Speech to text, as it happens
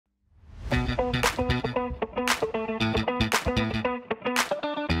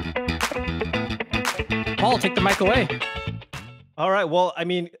I'll take the mic away. All right. Well, I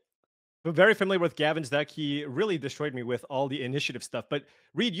mean, I'm very familiar with Gavin's deck. He really destroyed me with all the initiative stuff. But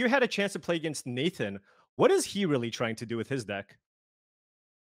Reed, you had a chance to play against Nathan. What is he really trying to do with his deck?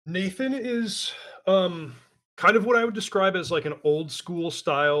 Nathan is kind of what I would describe as like an old school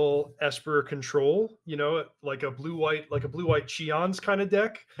style Esper control, like a blue white Cheon's kind of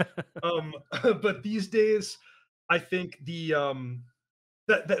deck. But these days, I think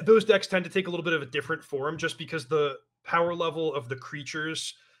that those decks tend to take a little bit of a different form just because the power level of the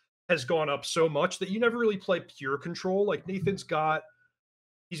creatures has gone up so much that you never really play pure control. Like he's got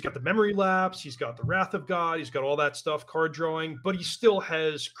the memory lapse, he's got the Wrath of God, he's got all that stuff, card drawing, but he still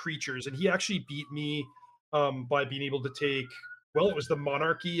has creatures. And he actually beat me by being able to take, well, it was the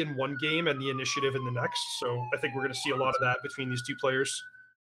Monarchy in one game and the Initiative in the next. So I think we're going to see a lot of that between these two players.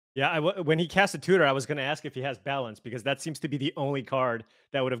 Yeah, when he cast a tutor, I was going to ask if he has balance because that seems to be the only card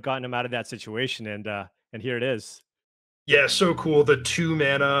that would have gotten him out of that situation, and here it is. Yeah, so cool. The 2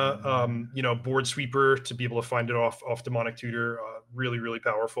 mana, board sweeper to be able to find it off demonic tutor, really really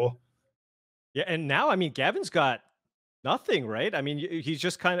powerful. Yeah, and now I mean, Gavin's got nothing, right? I mean, he's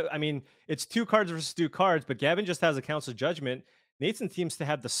just kind of. I mean, it's 2 cards versus 2 cards, but Gavin just has a Council Judgment. Nathan seems to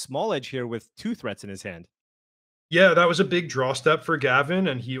have the small edge here with 2 threats in his hand. Yeah, that was a big draw step for Gavin,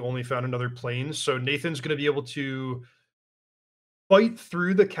 and he only found another plane. So Nathan's going to be able to fight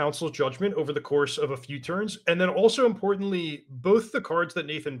through the Council Judgment over the course of a few turns, and then also importantly, both the cards that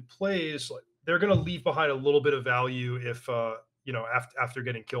Nathan plays, like, they're going to leave behind a little bit of value if after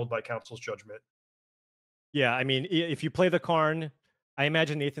getting killed by Council's Judgment. Yeah, I mean, if you play the Karn, I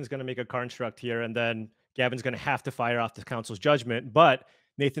imagine Nathan's going to make a Karn struct here, and then Gavin's going to have to fire off the Council's Judgment. But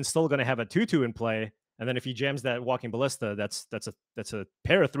Nathan's still going to have a 2/2 in play, and then if he jams that Walking Ballista, that's a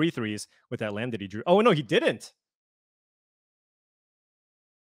pair of 3/3s with that land that he drew. Oh no, he didn't.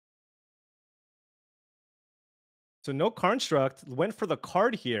 So no Karn struct. Went for the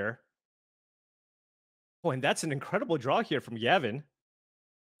card here. Oh, and that's an incredible draw here from Gavin.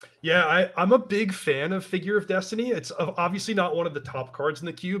 Yeah, I'm a big fan of Figure of Destiny. It's obviously not one of the top cards in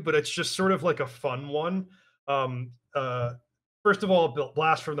the cube, but it's just sort of like a fun one. Um, uh, First of all,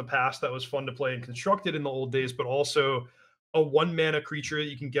 Blast from the Past that was fun to play and constructed in the old days, but also a 1 mana creature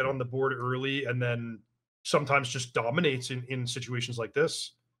that you can get on the board early and then sometimes just dominates in situations like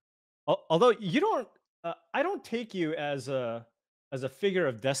this. Although you don't, I don't take you as a Figure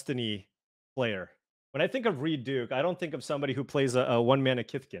of Destiny player. When I think of Reed Duke, I don't think of somebody who plays a 1 mana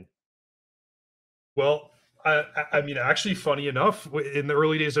Kithkin. Well, I mean, actually, funny enough, in the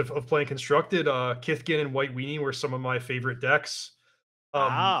early days of playing constructed, Kithkin and White Weenie were some of my favorite decks. Um,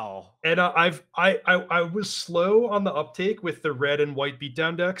 Wow. and I was slow on the uptake with the red and white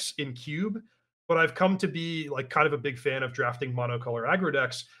beatdown decks in Cube, but I've come to be like kind of a big fan of drafting monocolor aggro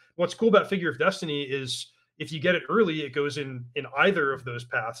decks. What's cool about Figure of Destiny is if you get it early, it goes in either of those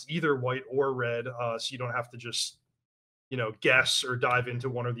paths, either white or red, so you don't have to just guess or dive into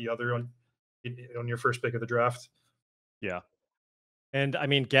one or the other on your first pick of the draft. Yeah. And I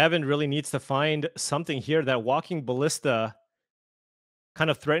mean, Gavin really needs to find something here. That Walking Ballista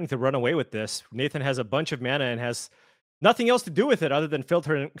kind of threatening to run away with this. Nathan has a bunch of mana and has nothing else to do with it other than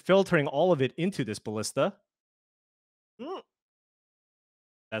filtering all of it into this Ballista. Mm,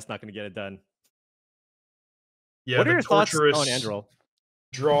 That's not going to get it done. Yeah, What are the your thoughts on torturous Andrel?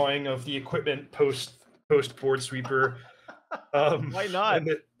 drawing of the equipment post board sweeper. Why not?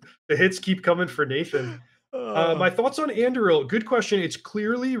 And the hits keep coming for Nathan. Uh, My thoughts on Anduril. Good question. It's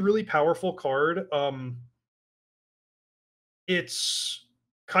clearly a really powerful card. It's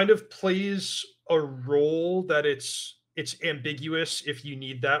kind of plays a role that it's ambiguous if you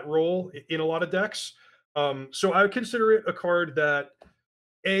need that role in a lot of decks. So I would consider it a card that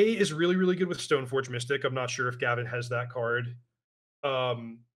A is really, really good with Stoneforge Mystic. I'm not sure if Gavin has that card.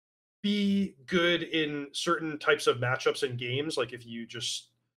 Um, be good in certain types of matchups and games, like if you just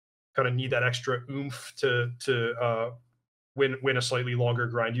kind of need that extra oomph to win a slightly longer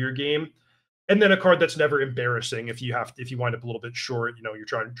grindier game. And then a card that's never embarrassing if you wind up a little bit short. You're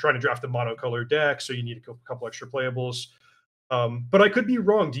trying to draft a monocolor deck, so you need a couple extra playables. But I could be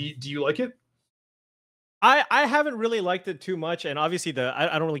wrong. Do you like it? I haven't really liked it too much, and obviously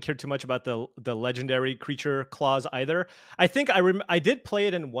I don't really care too much about the legendary creature clause either. I think I did play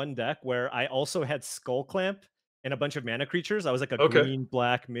it in one deck where I also had Skull Clamp and a bunch of mana creatures. I was like a Okay. green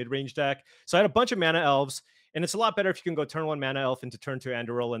black mid range deck, so I had a bunch of mana elves, and it's a lot better if you can go turn 1 mana elf into turn 2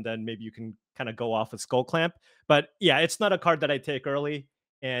 Anduril, and then maybe you can kind of go off with Skull Clamp. But yeah, it's not a card that I take early,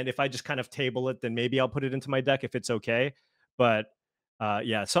 and if I just kind of table it, then maybe I'll put it into my deck if it's okay. But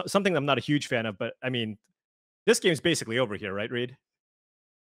yeah, something I'm not a huge fan of. But I mean, this game's basically over here, right, Reed?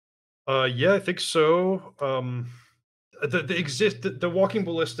 Yeah, I think so. The walking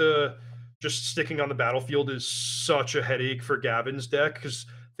ballista just sticking on the battlefield is such a headache for Gavin's deck because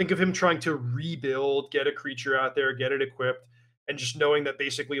think of him trying to rebuild, get a creature out there, get it equipped, and just knowing that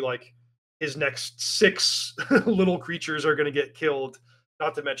basically like his next six little creatures are going to get killed.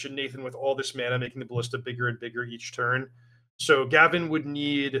 Not to mention Nathan with all this mana making the ballista bigger and bigger each turn. So Gavin would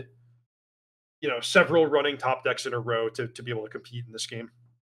need several running top decks in a row to be able to compete in this game.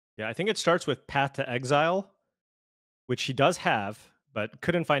 Yeah, I think it starts with Path to Exile, which he does have, but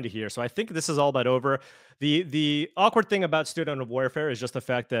couldn't find it here. So I think this is all about over. The awkward thing about Student of Warfare is just the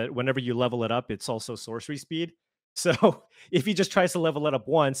fact that whenever you level it up, it's also sorcery speed. So if he just tries to level it up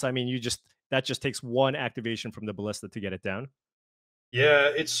once, I mean, that just takes one activation from the ballista to get it down.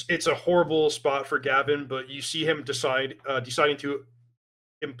 Yeah, it's a horrible spot for Gavin, but you see him deciding to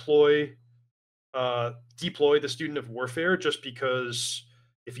employ deploy the Student of Warfare just because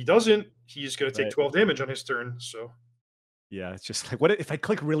if he doesn't, he's going to take Right. 12 damage on his turn. So Yeah, it's just like, what if I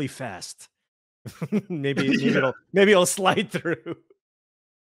click really fast? maybe maybe yeah, it'll slide through.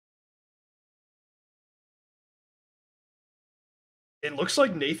 it looks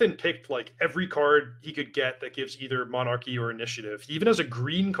like Nathan picked like every card he could get that gives either Monarchy or Initiative. He even has a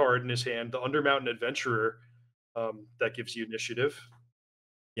green card in his hand, the Undermountain Adventurer, that gives you Initiative.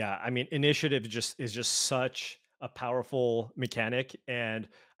 Yeah, I mean, initiative is just such a powerful mechanic, and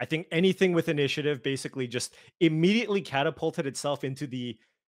I think anything with initiative basically just immediately catapulted itself into the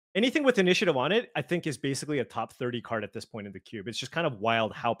anything with initiative on it. I think is basically a top 30 card at this point in the cube. It's just kind of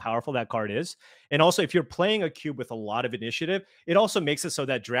wild how powerful that card is, and also if you're playing a cube with a lot of initiative, it also makes it so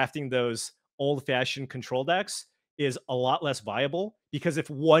that drafting those old-fashioned control decks is a lot less viable because if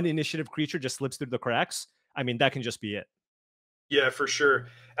one initiative creature just slips through the cracks, I mean that can just be it. Yeah, for sure.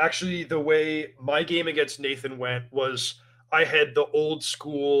 Actually, the way my game against Nathan went was I had the old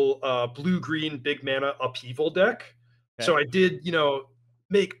school blue green big mana upheaval deck. Okay. So I did,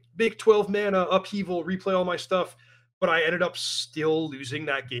 make 12 mana upheaval, replay all my stuff, but I ended up still losing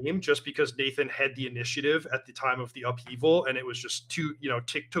that game just because Nathan had the initiative at the time of the upheaval and it was just too,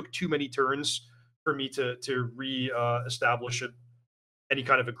 took too many turns for me to re establish any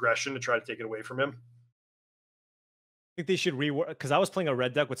kind of aggression to try to take it away from him. Think they should reword because I was playing a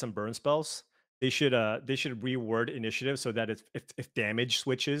red deck with some burn spells. They should reword initiative so that if damage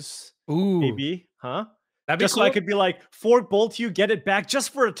switches, Ooh, maybe, huh? that'd be Just so I cool. could be like, Fork Bolt you, get it back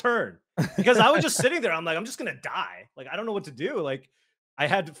just for a turn. Because I was just sitting there, I'm like, I'm just gonna die. Like, I don't know what to do. Like, I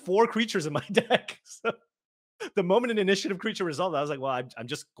had 4 creatures in my deck. So the moment an initiative creature resolved, I was like, well, I'm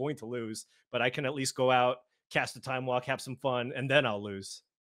just going to lose, but I can at least go out, cast a time walk, have some fun, and then I'll lose.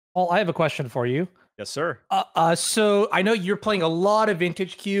 Paul, I have a question for you. Yes, sir. So I know you're playing a lot of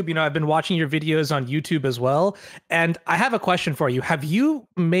Vintage Cube. You know, I've been watching your videos on YouTube as well. And I have a question for you. Have you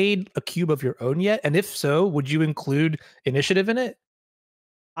made a cube of your own yet? And if so, would you include initiative in it?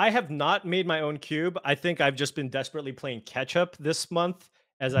 I have not made my own cube. I think I've just been desperately playing catch up this month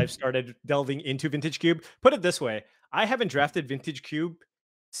as I've started delving into Vintage Cube. Put it this way, I haven't drafted Vintage Cube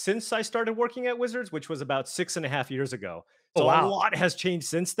since I started working at Wizards, which was about 6.5 years ago. Oh, So a wow. lot has changed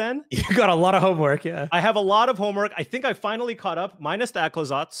since then. You got a lot of homework. Yeah. I have a lot of homework. I think I finally caught up, minus the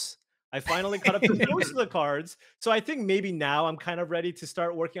Aclazats. I finally caught up to most of the cards. So I think maybe now I'm kind of ready to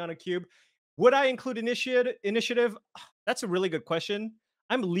start working on a cube. Would I include initiative? That's a really good question.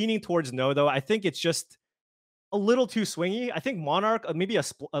 I'm leaning towards no, though. I think it's just a little too swingy. I think Monarch, maybe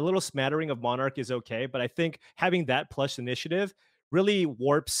a little smattering of Monarch is okay, but I think having that plus initiative really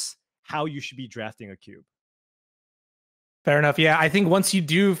warps how you should be drafting a cube. Fair enough. Yeah, I think once you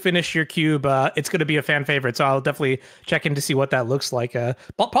do finish your cube, it's going to be a fan favorite. So I'll definitely check in to see what that looks like.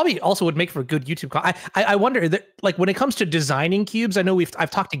 But probably also would make for a good YouTube. I wonder that, like, when it comes to designing cubes, I know I've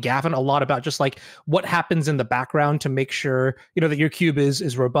talked to Gavin a lot about just like what happens in the background to make sure that your cube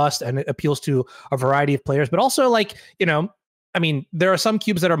is robust and it appeals to a variety of players. But also, like, I mean, there are some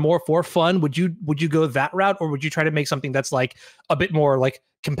cubes that are more for fun. Would you go that route, or would you try to make something that's like a bit more like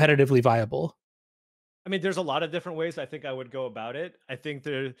competitively viable? I mean, there's a lot of different ways I think I would go about it. I think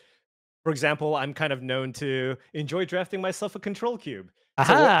for example, I'm kind of known to enjoy drafting myself a control cube.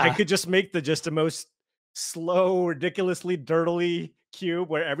 So I Aha. could just make the most slow, ridiculously dirtily cube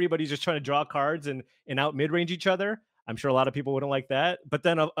where everybody's just trying to draw cards and out mid range each other. I'm sure a lot of people wouldn't like that, but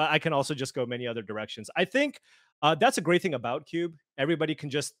then I can also just go many other directions. I think that's a great thing about cube. Everybody can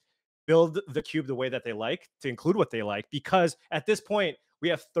just build the cube the way that they like to include what they like because at this point we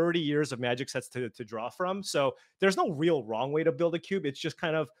have 30 years of magic sets to draw from. So there's no real wrong way to build a cube. It's just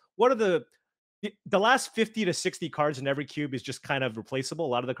kind of what are the last 50 to 60 cards in every cube is just kind of replaceable. A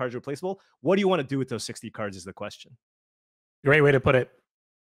lot of the cards are replaceable. What do you want to do with those 60 cards is the question. Great way to put it.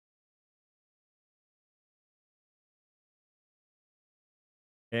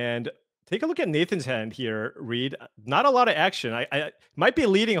 And take a look at Nathan's hand here, Reed. Not a lot of action. I might be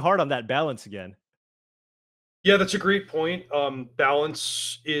leading hard on that balance again. Yeah, that's a great point.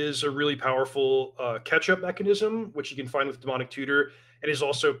 Balance is a really powerful catch-up mechanism, which you can find with Demonic Tutor, and is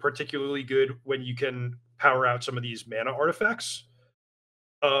also particularly good when you can power out some of these mana artifacts.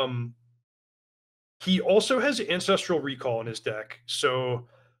 Um, he also has Ancestral Recall in his deck, so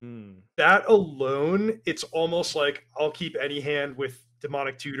that alone, it's almost like I'll keep any hand with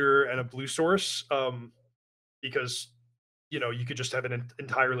Demonic Tutor and a blue source, because you could just have an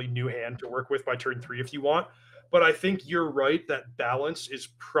entirely new hand to work with by turn 3 if you want. But I think you're right that balance is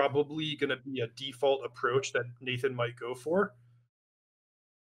probably going to be a default approach that Nathan might go for.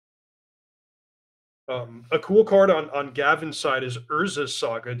 A cool card on Gavin's side is Urza's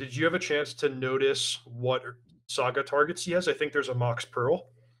Saga. Did you have a chance to notice what Saga targets he has? I think there's a Mox Pearl.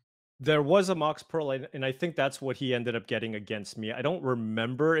 There was a Mox Pearl, and I think that's what he ended up getting against me. I don't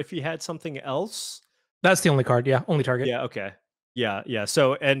remember if he had something else. That's the only card. Yeah, only target. Yeah. Okay. Yeah.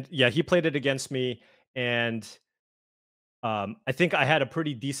 So, and yeah, he played it against me, and I think I had a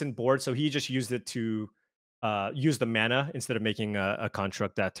pretty decent board, so he just used it to use the mana instead of making a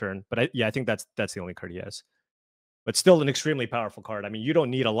construct that turn. But I think that's the only card he has. But still, an extremely powerful card. I mean, you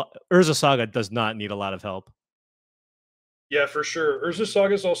don't need a lot. Urza Saga does not need a lot of help. Yeah, for sure. Urza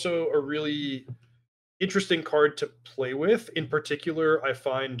Saga is also a really interesting card to play with. In particular, I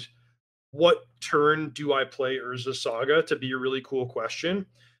find what turn do I play Urza Saga to be a really cool question.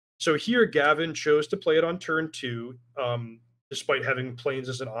 So here, Gavin chose to play it on turn 2, despite having planes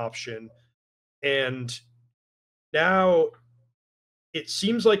as an option. And now it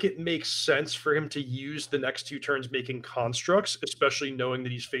seems like it makes sense for him to use the next 2 turns making constructs, especially knowing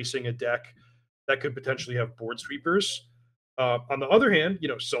that he's facing a deck that could potentially have board sweepers. On the other hand,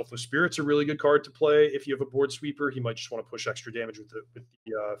 Selfless Spirit's a really good card to play. If you have a board sweeper, he might just want to push extra damage with the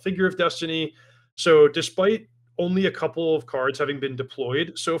Figure of Destiny. So despite only a couple of cards having been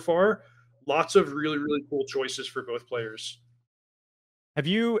deployed so far, lots of really, really cool choices for both players. Have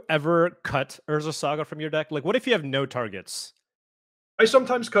you ever cut Urza Saga from your deck? Like, what if you have no targets? I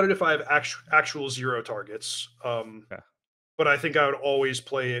sometimes cut it if I have actual 0 targets. Okay. But I think I would always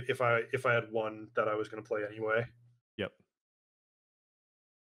play it if I had one that I was going to play anyway. Yep.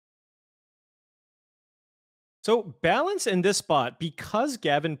 So balance in this spot, because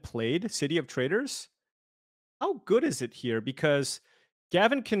Gavin played City of Traders, how good is it here? Because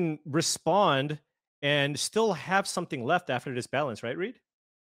Gavin can respond and still have something left after this balance, right, Reed?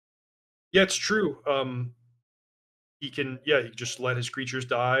 Yeah, it's true. He can just let his creatures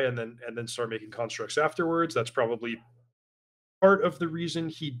die and then start making constructs afterwards. That's probably part of the reason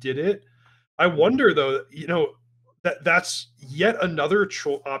he did it. I wonder though, that's yet another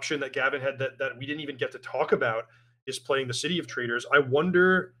option that Gavin had that we didn't even get to talk about, is playing the City of Traders. I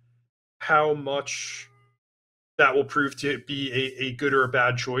wonder how much that will prove to be a good or a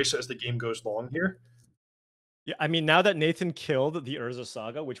bad choice as the game goes long here. Yeah, I mean, now that Nathan killed the Urza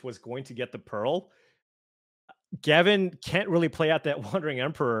Saga, which was going to get the Pearl, Gavin can't really play out that Wandering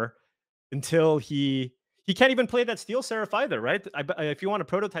Emperor until he can't even play that Steel Seraph either, right? If you want to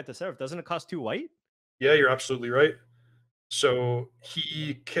prototype the Seraph, doesn't it cost 2 white? Yeah, you're absolutely right. So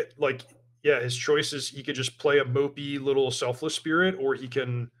his choices, he could just play a mopey little Selfless Spirit, or he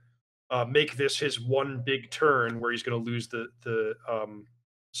can make this his one big turn where he's going to lose the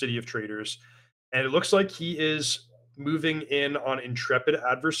City of Traders. And it looks like he is moving in on Intrepid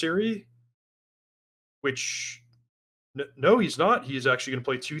Adversary, which no, he's not. He's actually going to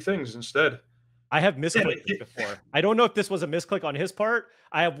play 2 things instead. I have misclicked before. I don't know if this was a misclick on his part.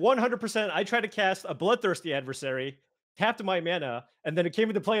 I have 100%. I tried to cast a Bloodthirsty Adversary, tapped my mana, and then it came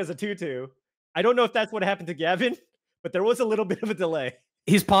into play as a 2/2. I don't know if that's what happened to Gavin, but there was a little bit of a delay.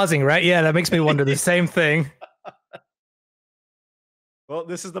 He's pausing, right? Yeah, that makes me wonder the same thing. Well,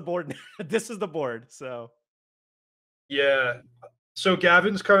 this is the board. This is the board. So, yeah. So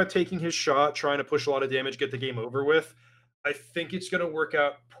Gavin's kind of taking his shot, trying to push a lot of damage, get the game over with. I think it's going to work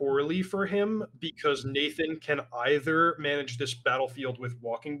out poorly for him because Nathan can either manage this battlefield with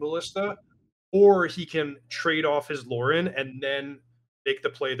Walking Ballista, or he can trade off his Lauren and then make the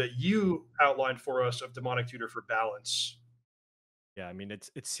play that you outlined for us of Demonic Tutor for balance. yeah, I mean,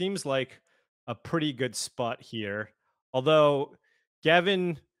 it seems like a pretty good spot here. Although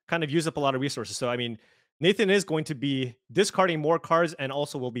Gavin kind of used up a lot of resources. So, I mean, Nathan is going to be discarding more cards and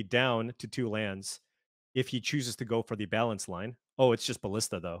also will be down to 2 lands if he chooses to go for the balance line. Oh, it's just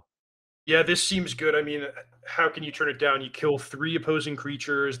Ballista, though. Yeah, this seems good. I mean, how can you turn it down? You kill 3 opposing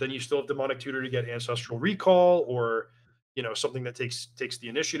creatures, then you still have Demonic Tutor to get Ancestral Recall, or something that takes the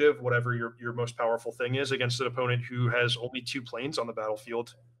initiative, whatever your most powerful thing is, against an opponent who has only 2 planes on the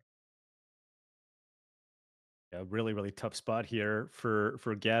battlefield. Yeah, really, really tough spot here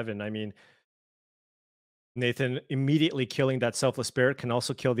for Gavin. I mean, Nathan immediately killing that selfless spirit can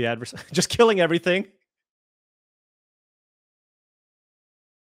also kill the adversary. Just killing everything.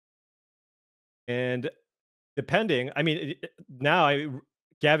 And depending, I mean, now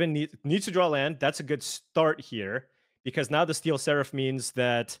Gavin needs to draw land. That's a good start here because now the Steel Seraph means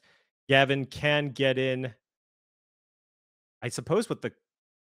that Gavin can get in, I suppose, with the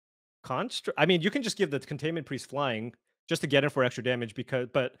construct. I mean, you can just give the Containment Priest flying just to get in for extra damage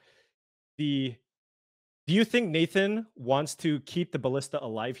but do you think Nathan wants to keep the Ballista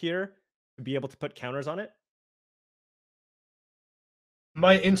alive here to be able to put counters on it?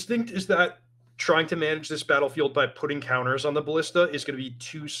 My instinct is that trying to manage this battlefield by putting counters on the Ballista is going to be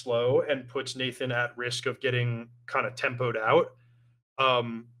too slow and puts Nathan at risk of getting kind of tempoed out.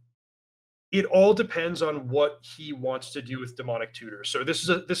 It all depends on what he wants to do with Demonic Tutor. So this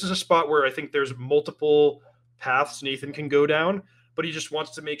is a spot where I think there's multiple paths Nathan can go down, but he just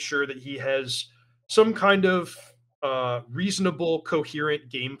wants to make sure that he has some kind of reasonable, coherent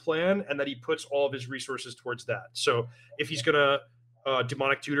game plan, and that he puts all of his resources towards that. So if he's gonna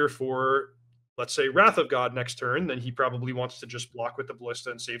Demonic Tutor for, let's say, Wrath of God next turn, then he probably wants to just block with the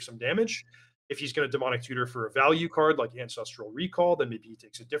Ballista and save some damage. If he's going to Demonic Tutor for a value card like Ancestral Recall, then maybe he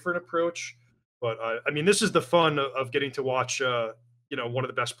takes a different approach. But I mean, this is the fun of getting to watch, one of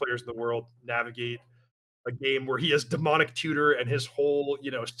the best players in the world navigate a game where he has Demonic Tutor and his whole,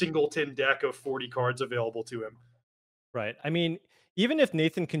 singleton deck of 40 cards available to him. Right. I mean, even if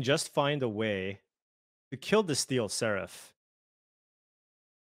Nathan can just find a way to kill the Steel Seraph,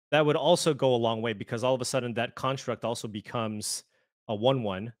 that would also go a long way because all of a sudden that construct also becomes a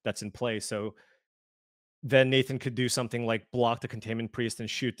 1/1 that's in play. So then Nathan could do something like block the Containment Priest and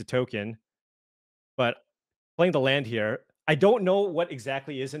shoot the token. But playing the land here, I don't know what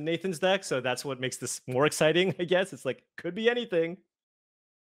exactly is in Nathan's deck, so that's what makes this more exciting, I guess. It's like, could be anything.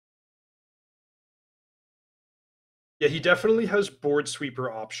 Yeah, he definitely has board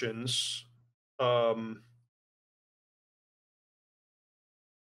sweeper options. Was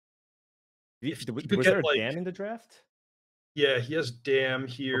there a dam in the draft? Yeah, he has dam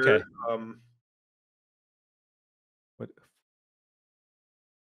here. Okay. But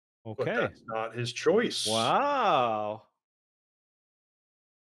Okay. that's not his choice. Wow.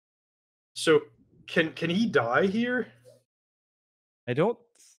 So can he die here? I don't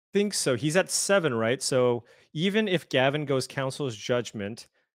think so. He's at 7, right? So even if Gavin goes Council's Judgment,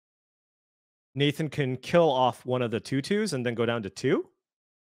 Nathan can kill off one of the 2/2s and then go down to 2?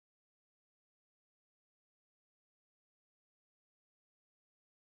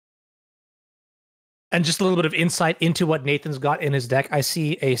 And just a little bit of insight into what Nathan's got in his deck. I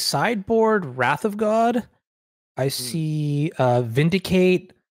see a sideboard Wrath of God. I see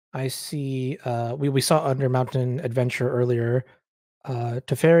Vindicate. I see we saw Under Mountain Adventure earlier.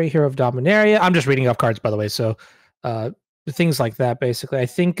 Teferi, Hero of Dominaria. I'm just reading off cards, by the way. So things like that, basically. I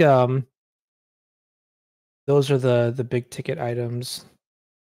think those are the big ticket items.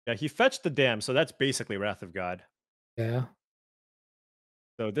 Yeah, he fetched the dam, so that's basically Wrath of God. Yeah.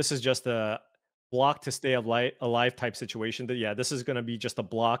 So this is just a block to stay alive type situation. That, yeah, this is going to be just a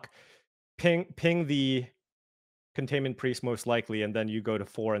block. Ping the Containment Priest most likely, and then you go to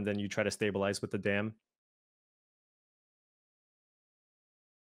 4, and then you try to stabilize with the dam.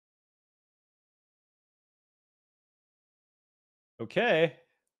 Okay.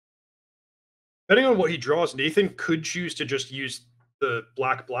 Depending on what he draws, Nathan could choose to just use the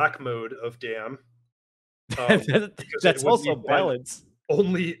black mode of dam. That's also balance.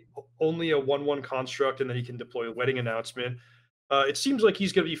 Only a 1/1 construct, and then he can deploy Wedding Announcement. It seems like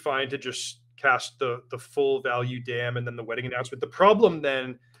he's going to be fine to just cast the full value dam and then the Wedding Announcement. The problem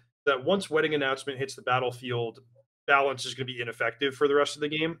then that once Wedding Announcement hits the battlefield, balance is going to be ineffective for the rest of the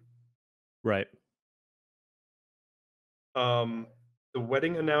game. Right. The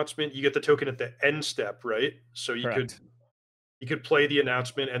Wedding Announcement, you get the token at the end step, right? So you could play the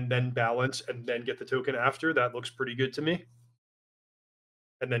announcement and then balance and then get the token after. That looks pretty good to me.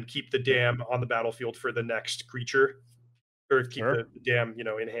 And then keep the dam on the battlefield for the next creature, or keep the dam,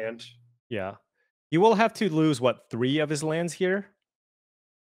 in hand. Yeah, he will have to lose what, 3 of his lands here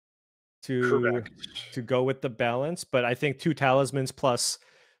to go with the balance. But I think 2 talismans plus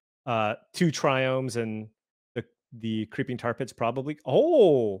 2 triomes and the creeping tar pits probably.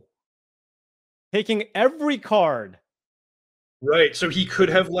 Oh, taking every card. Right. So he could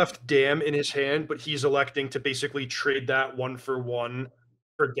have left dam in his hand, but he's electing to basically trade that 1-for-1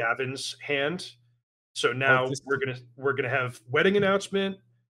 for Gavin's hand. So now we're gonna have wedding announcement,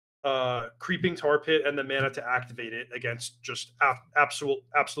 creeping tar pit, and the mana to activate it against just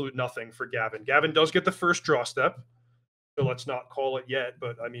absolute nothing for Gavin. Gavin does get the first draw step, so let's not call it yet.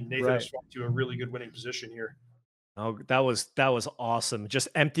 But I mean, Nathan has fallen to a really good winning position here. Oh, that was awesome. Just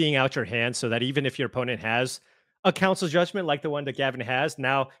emptying out your hand so that even if your opponent has a council judgment like the one that Gavin has,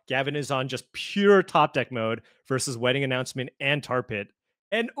 now Gavin is on just pure top deck mode versus wedding announcement and tar pit.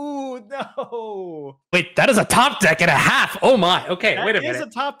 And ooh, no. Wait, that is a top deck and a half. Oh my. Okay, wait a minute. It is a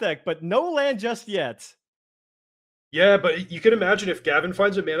top deck, but no land just yet. Yeah, but you can imagine if Gavin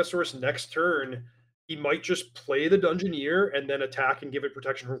finds a mana source next turn, he might just play the Dungeoneer and then attack and give it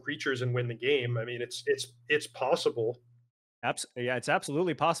protection from creatures and win the game. I mean, it's possible. Yeah, it's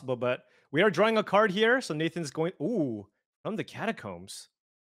absolutely possible, but we are drawing a card here, so Nathan's going, ooh, from the Catacombs.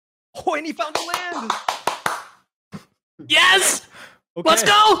 Oh, and he found a land! Yes! Okay. Let's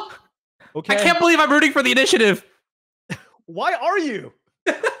go! Okay. I can't believe I'm rooting for the initiative. Why are you?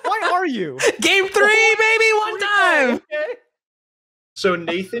 Why are you? Game 3, baby, one time! Okay. So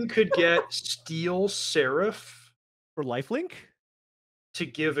Nathan could get Steel Seraph for lifelink to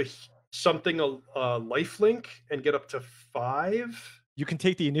give something a lifelink and get up to 5. You can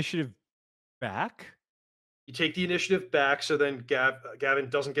take the initiative back. You take the initiative back, so then Gavin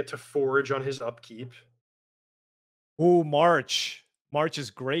doesn't get to forage on his upkeep. Oh, March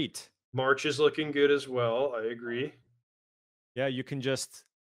is great. March is looking good as well. I agree. Yeah, you can just.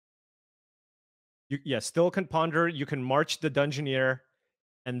 Still can ponder. You can march the Dungeoneer,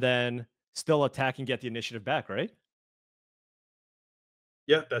 and then still attack and get the initiative back, right?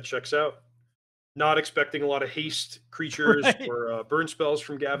 Yeah, that checks out. Not expecting a lot of haste creatures or burn spells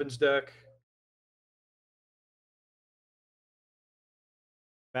from Gavin's deck.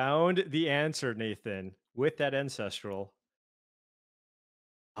 Found the answer, Nathan, with that Ancestral.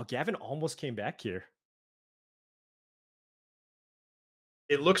 Oh, Gavin almost came back here.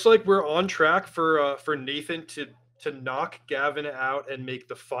 It looks like we're on track for Nathan to knock Gavin out and make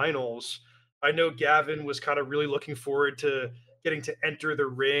the finals. I know Gavin was kind of really looking forward to getting to enter the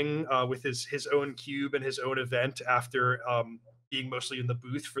ring with his own cube and his own event after being mostly in the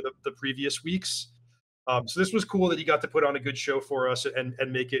booth for the previous weeks. So this was cool that he got to put on a good show for us and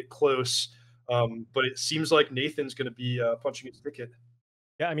make it close. But it seems like Nathan's going to be punching his ticket.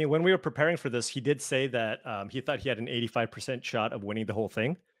 Yeah, I mean, when we were preparing for this, he did say that he thought he had an 85% shot of winning the whole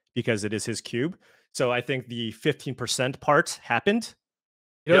thing because it is his cube. So I think the 15% part happened.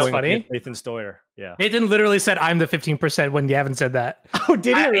 You know what's funny? Nathan Steuer. Yeah. Nathan literally said, I'm the 15% when Gavin said that. Oh,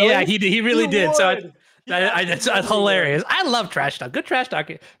 did he really? Yeah, he really did. So it's hilarious. I love trash talk. Good trash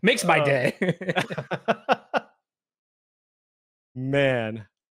talk makes my day. Man.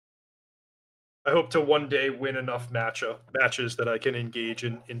 I hope to one day win enough matches that I can engage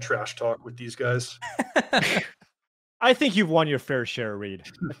in trash talk with these guys. I think you've won your fair share, Reed.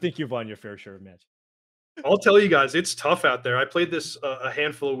 I think you've won your fair share of matches. I'll tell you guys, it's tough out there. I played this a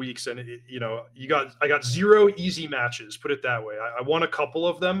handful of weeks, and I got 0 easy matches. Put it that way. I won a couple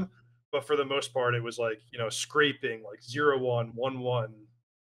of them, but for the most part, it was like scraping, like 0-1, 1-1.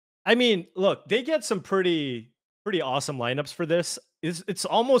 I mean, look, they get some pretty awesome lineups for this. It's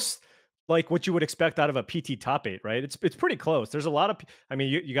almost like what you would expect out of a PT top 8, right? It's pretty close. There's a lot of, I mean,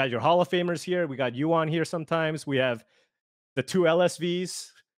 you got your Hall of Famers here. We got you on here sometimes. We have the 2 LSVs.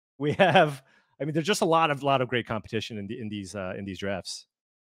 We have, I mean, there's just a lot of great competition in these drafts.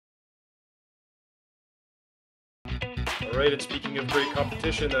 All right, and speaking of great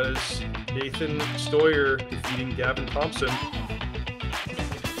competition, that is Nathan Steuer defeating Gavin Thompson.